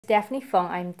Daphne Phung.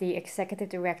 I'm the Executive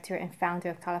Director and founder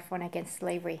of California Against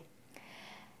Slavery.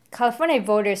 California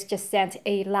voters just sent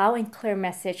a loud and clear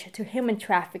message to human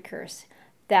traffickers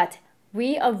that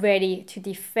we are ready to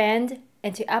defend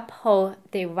and to uphold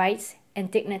the rights and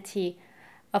dignity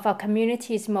of our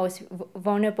community's most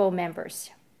vulnerable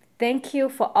members. Thank you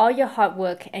for all your hard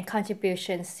work and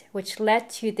contributions, which led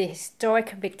to the historic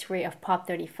victory of Prop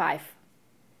 35.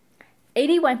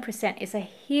 81% is a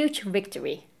huge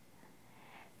victory.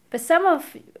 But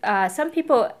some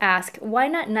people ask, why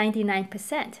not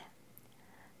 99%?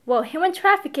 Well, human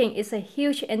trafficking is a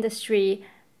huge industry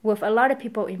with a lot of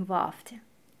people involved.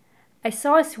 I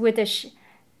saw a Swedish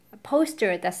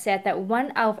poster that said that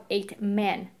 1 out of 8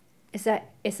 men is a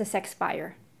sex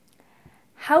buyer.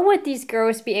 How would these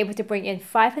girls be able to bring in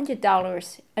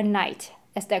 $500 a night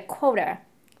as their quota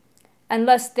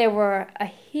unless there were a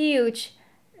huge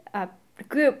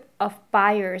group of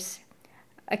buyers,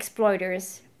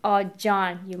 exploiters, or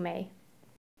John, you may.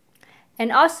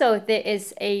 And also there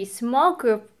is a small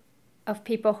group of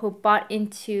people who bought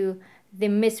into the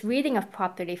misreading of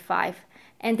Prop 35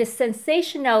 and the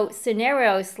sensational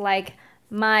scenarios like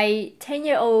my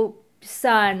 10-year-old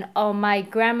son or my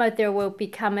grandmother will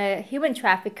become a human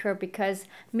trafficker because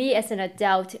me as an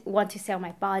adult want to sell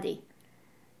my body.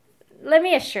 Let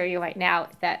me assure you right now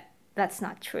that that's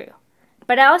not true.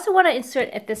 But I also want to insert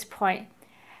at this point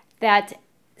that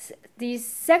these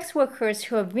sex workers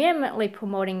who are vehemently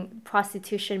promoting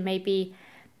prostitution may be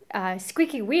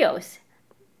squeaky wheels,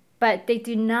 but they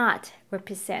do not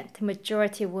represent the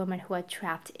majority of women who are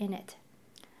trapped in it.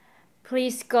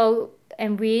 Please go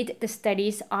and read the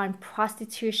studies on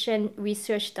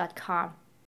prostitutionresearch.com.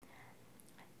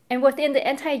 And within the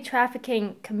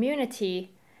anti-trafficking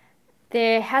community,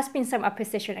 there has been some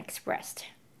opposition expressed.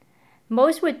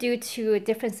 Most were due to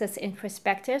differences in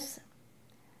perspectives.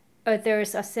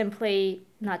 Others are simply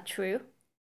not true.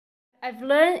 I've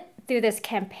learned through this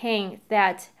campaign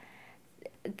that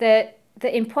the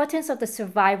importance of the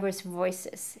survivors'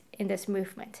 voices in this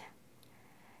movement.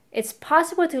 It's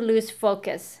possible to lose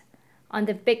focus on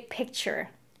the big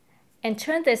picture and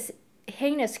turn this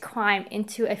heinous crime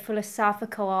into a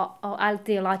philosophical or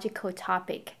ideological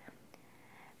topic.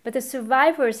 But the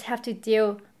survivors have to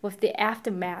deal with the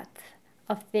aftermath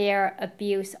of their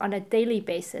abuse on a daily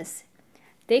basis.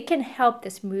 They can help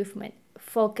this movement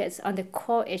focus on the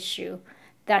core issue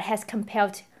that has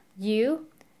compelled you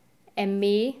and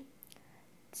me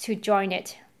to join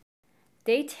it.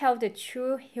 They tell the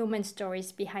true human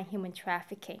stories behind human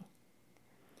trafficking.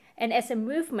 And as a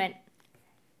movement,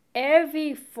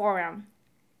 every forum,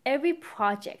 every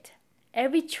project,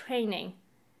 every training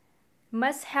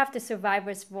must have the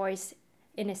survivor's voice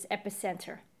in its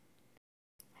epicenter.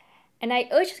 And I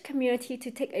urge the community to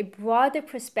take a broader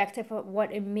perspective of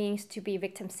what it means to be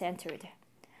victim-centered.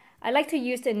 I like to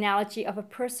use the analogy of a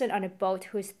person on a boat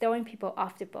who is throwing people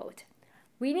off the boat.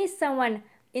 We need someone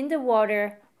in the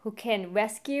water who can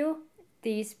rescue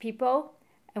these people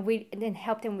and then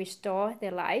help them restore their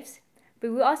lives.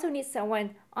 But we also need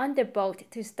someone on the boat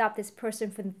to stop this person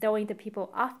from throwing the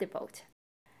people off the boat.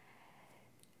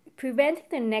 Preventing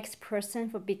the next person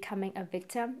from becoming a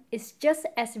victim is just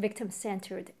as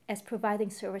victim-centered as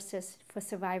providing services for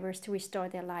survivors to restore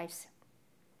their lives.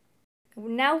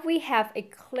 Now we have a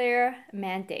clear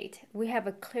mandate. We have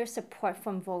a clear support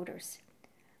from voters.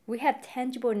 We have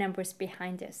tangible numbers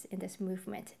behind us in this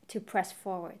movement to press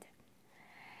forward.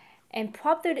 And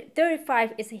Prop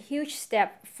 35 is a huge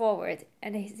step forward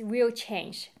and a real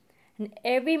change. And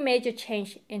every major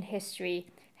change in history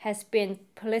has been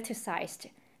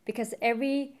politicized because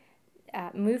every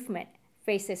movement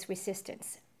faces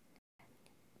resistance.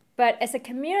 But as a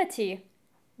community,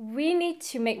 we need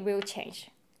to make real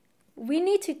change. We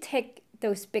need to take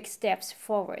those big steps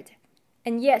forward.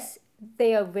 And yes,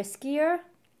 they are riskier.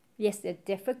 Yes, they're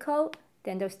difficult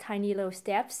than those tiny little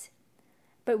steps.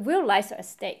 But real lives are at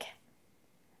stake.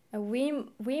 And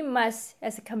we must,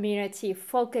 as a community,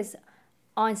 focus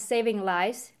on saving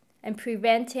lives and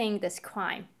preventing this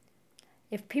crime.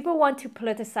 If people want to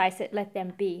politicize it, let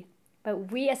them be.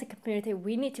 But we as a community,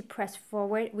 we need to press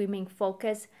forward, remain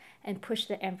focused, and push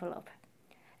the envelope.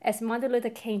 As Martin Luther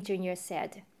King Jr.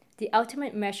 said, the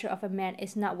ultimate measure of a man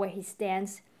is not where he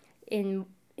stands in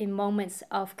moments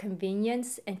of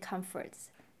convenience and comforts,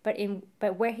 but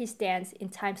where he stands in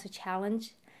times of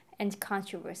challenge and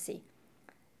controversy.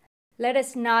 Let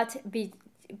us not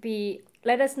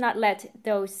let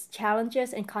those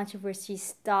challenges and controversies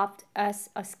stop us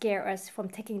or scare us from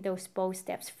taking those bold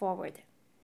steps forward.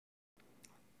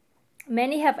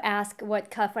 Many have asked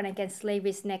what California Against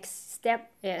Slavery's next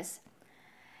step is.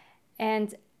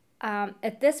 And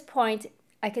at this point,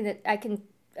 I can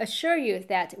assure you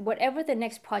that whatever the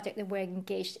next project that we're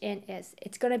engaged in is,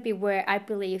 it's going to be where I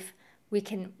believe we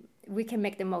can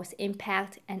make the most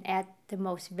impact and add the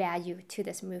most value to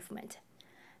this movement.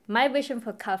 My vision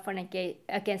for California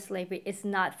Against Slavery is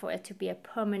not for it to be a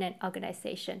permanent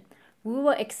organization. We will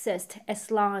exist as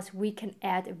long as we can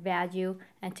add value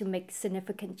and to make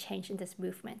significant change in this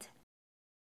movement.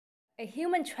 A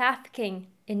human trafficking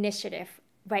initiative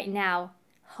right now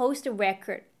holds the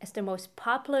record as the most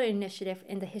popular initiative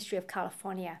in the history of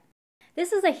California.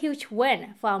 This is a huge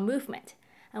win for our movement,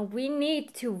 and we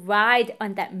need to ride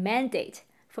on that mandate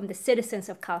from the citizens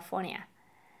of California.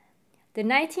 The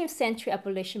 19th century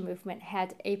abolition movement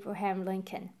had Abraham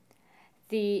Lincoln.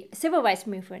 The civil rights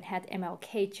movement had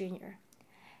MLK Jr.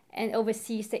 And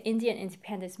overseas, the Indian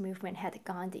independence movement had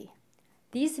Gandhi.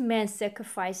 These men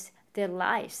sacrificed their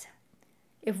lives.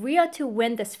 If we are to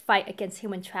win this fight against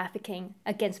human trafficking,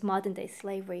 against modern-day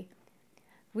slavery,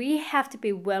 we have to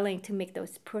be willing to make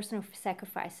those personal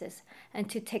sacrifices and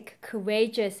to take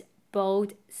courageous,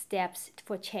 bold steps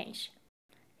for change.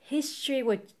 History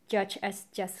will judge us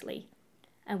justly,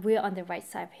 and we're on the right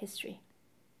side of history.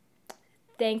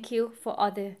 Thank you for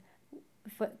all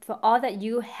that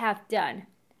you have done,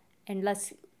 and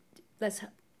let's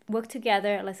work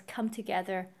together. Let's come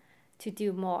together to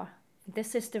do more.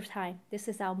 This is the time. This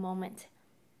is our moment.